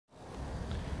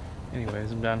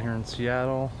Anyways, I'm down here in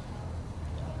Seattle.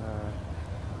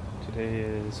 Today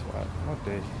is what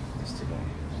day is today?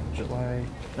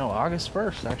 August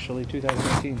 1st, actually,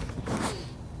 2018.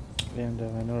 And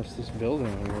I noticed this building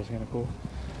over here is kind of cool.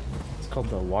 It's called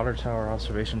the Water Tower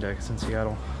Observation Deck. It's in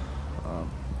Seattle.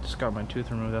 Just got my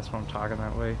tooth removed, that's why I'm talking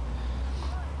that way.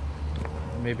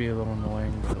 Maybe a little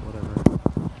annoying, but whatever.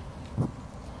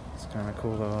 It's kind of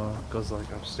cool though. It goes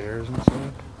like upstairs and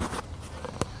stuff.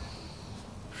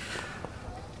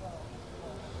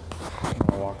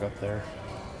 I'll walk up there.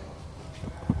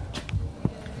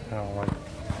 I don't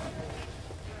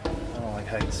like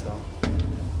heights though.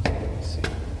 Let's see.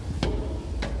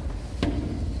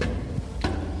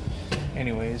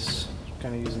 Anyways,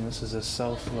 kind of using this as a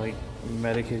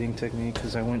self-medicating technique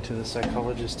because I went to the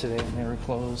psychologist today and they were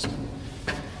closed.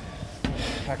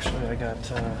 Actually, I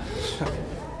got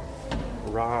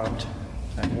robbed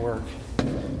at work.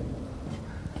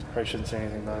 Probably shouldn't say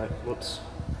anything about it. Whoops.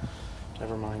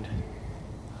 Never mind.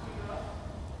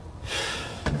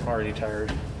 I'm already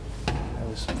tired. I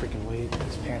was freaking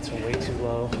these pants are way too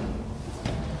low.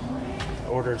 I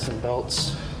ordered some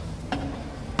belts.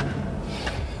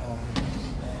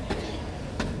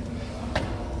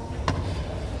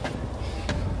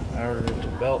 I ordered a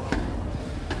belt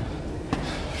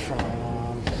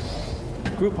from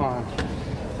Groupon.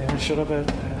 They haven't showed up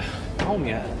at home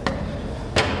yet.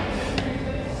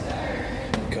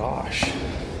 Gosh.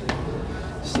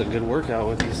 This is a good workout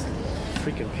with these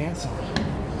freaking pants on.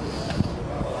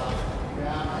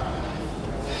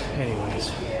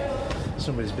 Anyways,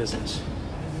 somebody's business.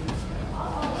 I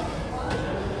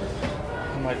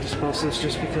might dispose this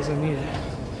just because I need it.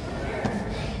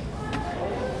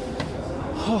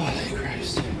 Holy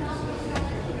Christ. The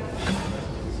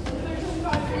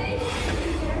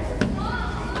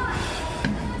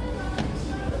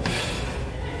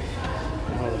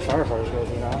firefighters go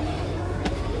through now.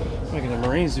 Making the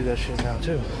Marines do that shit now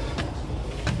too.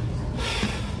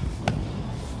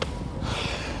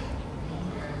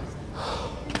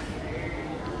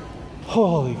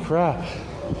 Holy crap.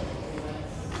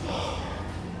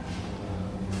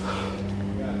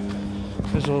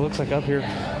 This is what it looks like up here.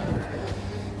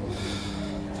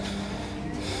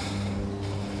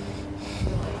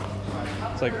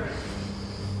 It's like,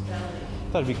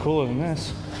 thought it'd be cooler than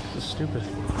this. This is stupid.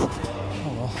 Oh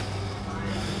well.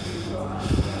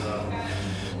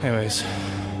 Anyways,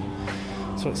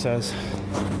 that's what it says.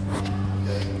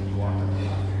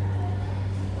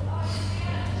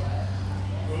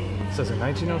 It says in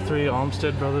 1903,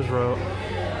 Olmsted Brothers wrote,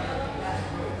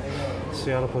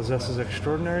 Seattle possesses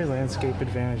extraordinary landscape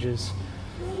advantages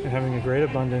in having a great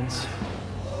abundance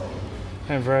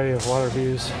and variety of water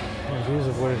views and views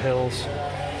of wooded hills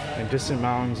and distant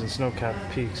mountains and snow-capped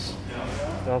peaks.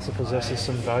 It also possesses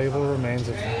some valuable remains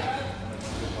of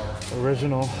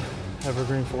original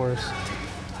evergreen forests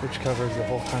which covers the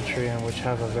whole country and which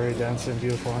have a very dense and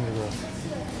beautiful undergrowth.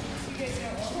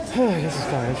 I guess it's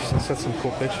kind of interesting. It's got some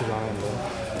cool pictures on it, but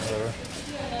whatever.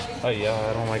 Oh yeah,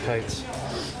 I don't like heights.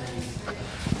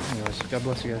 Anyways, God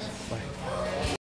bless you guys. Bye.